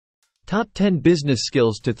Top 10 business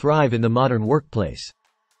skills to thrive in the modern workplace.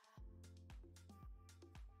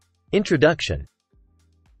 Introduction.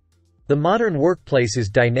 The modern workplace is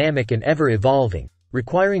dynamic and ever-evolving,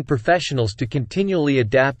 requiring professionals to continually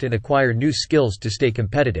adapt and acquire new skills to stay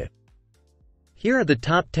competitive. Here are the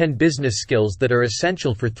top 10 business skills that are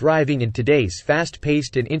essential for thriving in today's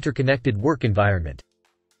fast-paced and interconnected work environment.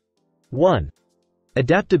 1.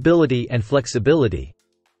 Adaptability and flexibility.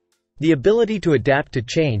 The ability to adapt to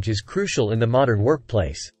change is crucial in the modern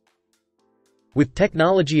workplace. With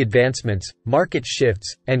technology advancements, market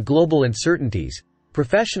shifts, and global uncertainties,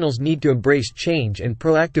 professionals need to embrace change and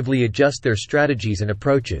proactively adjust their strategies and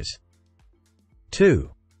approaches. 2.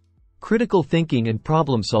 Critical thinking and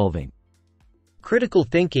problem solving. Critical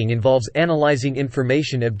thinking involves analyzing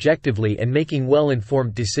information objectively and making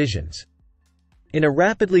well-informed decisions. In a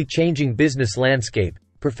rapidly changing business landscape,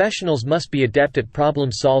 professionals must be adept at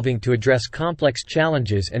problem solving to address complex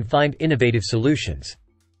challenges and find innovative solutions.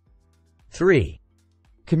 3.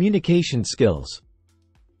 Communication skills.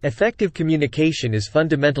 Effective communication is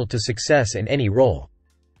fundamental to success in any role.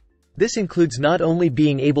 This includes not only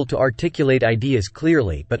being able to articulate ideas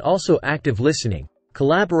clearly but also active listening,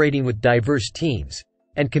 collaborating with diverse teams,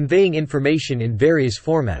 and conveying information in various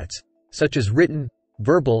formats, such as written,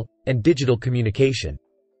 verbal, and digital communication.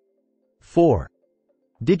 4.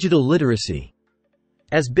 Digital literacy.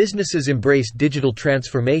 As businesses embrace digital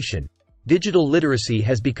transformation, digital literacy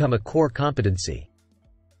has become a core competency.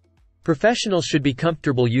 Professionals should be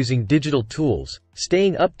comfortable using digital tools,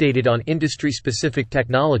 staying updated on industry-specific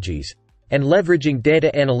technologies, and leveraging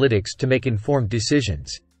data analytics to make informed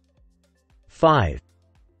decisions. 5.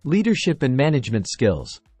 Leadership and management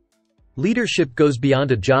skills. Leadership goes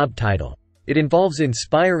beyond a job title. It involves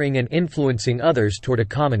inspiring and influencing others toward a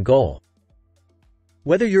common goal.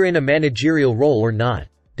 Whether you're in a managerial role or not,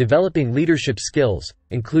 developing leadership skills,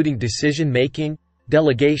 including decision-making,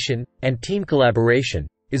 delegation, and team collaboration,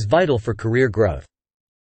 is vital for career growth.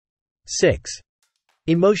 6.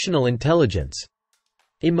 Emotional intelligence.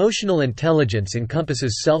 Emotional intelligence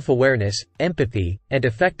encompasses self-awareness, empathy, and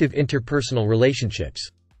effective interpersonal relationships.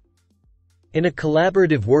 In a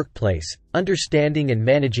collaborative workplace, understanding and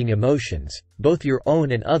managing emotions, both your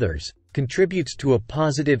own and others, contributes to a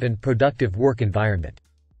positive and productive work environment.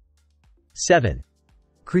 7.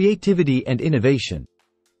 Creativity and innovation.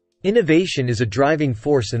 Innovation is a driving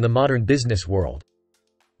force in the modern business world.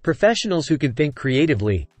 Professionals who can think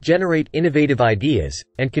creatively, generate innovative ideas,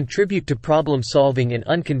 and contribute to problem solving in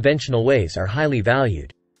unconventional ways are highly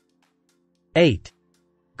valued. 8.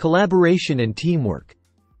 Collaboration and teamwork.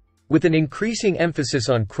 With an increasing emphasis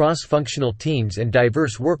on cross-functional teams and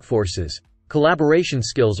diverse workforces, collaboration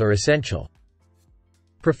skills are essential.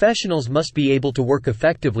 Professionals must be able to work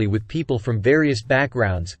effectively with people from various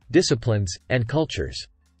backgrounds, disciplines, and cultures.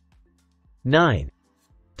 9.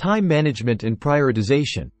 Time management and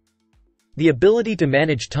prioritization. The ability to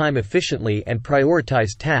manage time efficiently and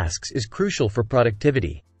prioritize tasks is crucial for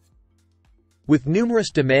productivity. With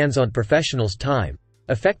numerous demands on professionals' time,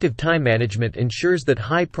 effective time management ensures that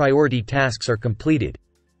high-priority tasks are completed,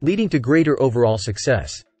 leading to greater overall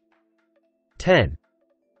success. 10.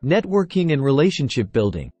 Networking and relationship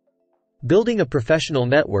building. Building a professional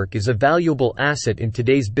network is a valuable asset in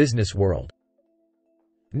today's business world.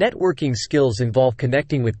 Networking skills involve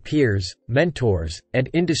connecting with peers, mentors, and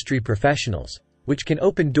industry professionals, which can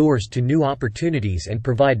open doors to new opportunities and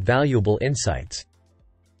provide valuable insights.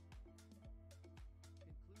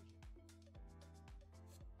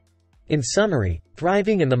 In summary,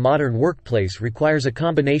 thriving in the modern workplace requires a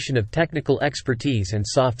combination of technical expertise and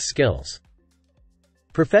soft skills.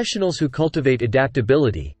 Professionals who cultivate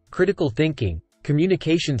adaptability, critical thinking,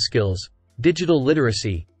 communication skills, digital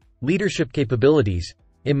literacy, leadership capabilities,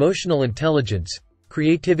 emotional intelligence,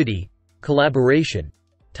 creativity, collaboration,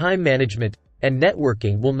 time management, and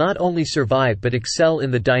networking will not only survive but excel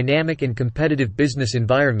in the dynamic and competitive business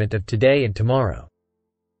environment of today and tomorrow.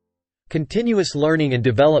 Continuous learning and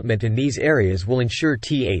development in these areas will ensure